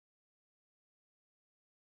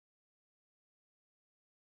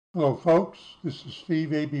Hello folks, this is Steve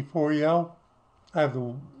AB4EL. I have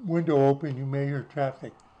the window open, you may hear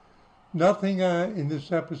traffic. Nothing in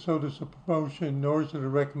this episode is a promotion nor is it a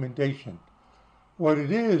recommendation. What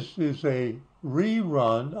it is a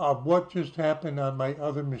rerun of what just happened on my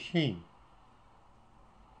other machine.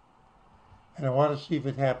 And I want to see if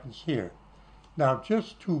it happens here. Now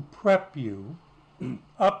just to prep you,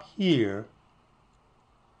 up here,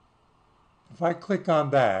 if I click on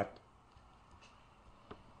that,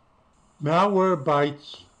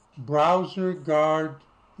 Malwarebytes Browser Guard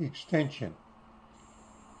extension.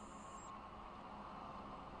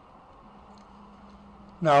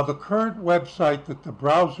 Now the current website that the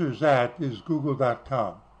browser's at is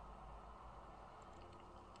google.com.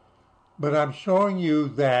 But I'm showing you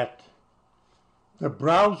that the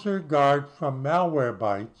browser guard from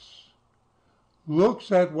Malwarebytes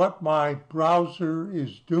looks at what my browser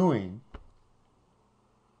is doing,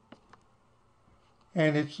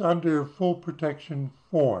 and it's under full protection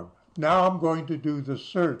form. Now I'm going to do the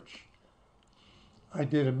search I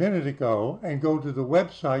did a minute ago and go to the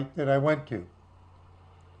website that I went to.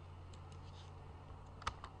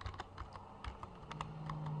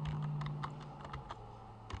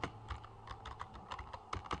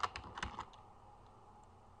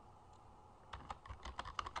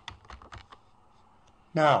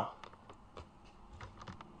 Now,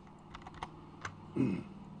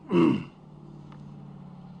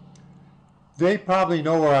 they probably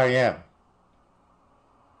know where I am.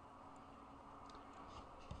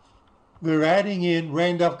 They're adding in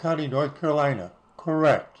Randolph County, North Carolina.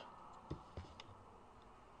 Correct.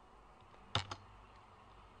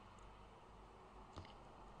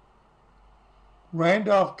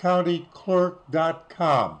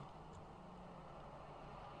 RandolphCountyClerk.com.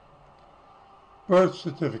 Birth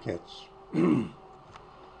certificates.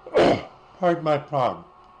 Pardon my pun.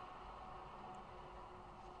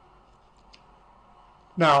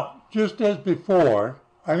 Now, just as before,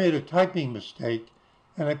 I made a typing mistake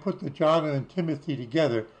and I put the John and Timothy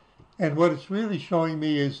together, and what it's really showing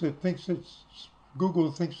me is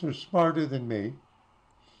Google thinks they're smarter than me.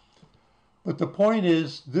 But the point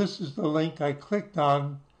is, this is the link I clicked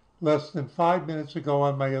on less than 5 minutes ago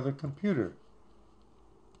on my other computer.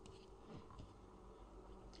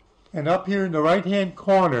 And up here in the right-hand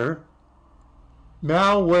corner,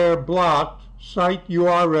 malware blocked, site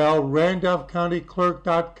URL,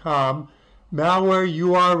 randolphcountyclerk.com, malware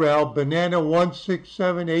URL,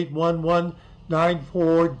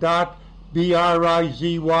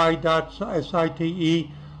 banana167811194.brizy.site,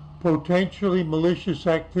 potentially malicious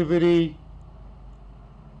activity.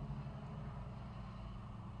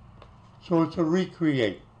 So it's a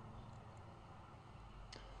recreate.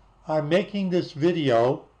 I'm making this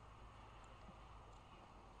video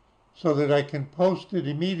so that I can post it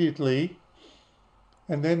immediately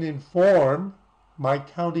and then inform my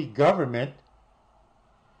county government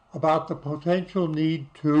about the potential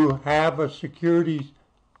need to have a security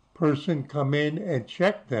person come in and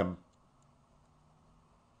check them.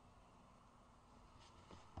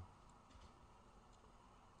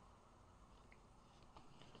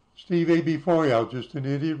 Steve AB4EL, just an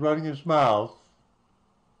idiot running his mouth,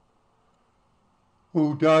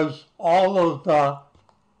 who does all of the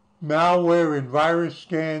malware and virus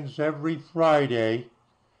scans every Friday,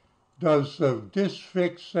 does the disk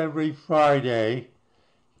fix every Friday,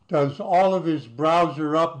 does all of his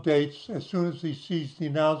browser updates as soon as he sees the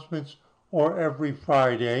announcements, or every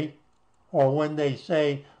Friday, or when they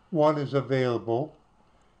say one is available,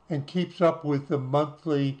 and keeps up with the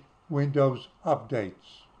monthly Windows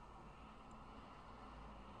updates.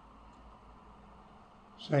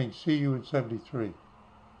 Saying see you in 73.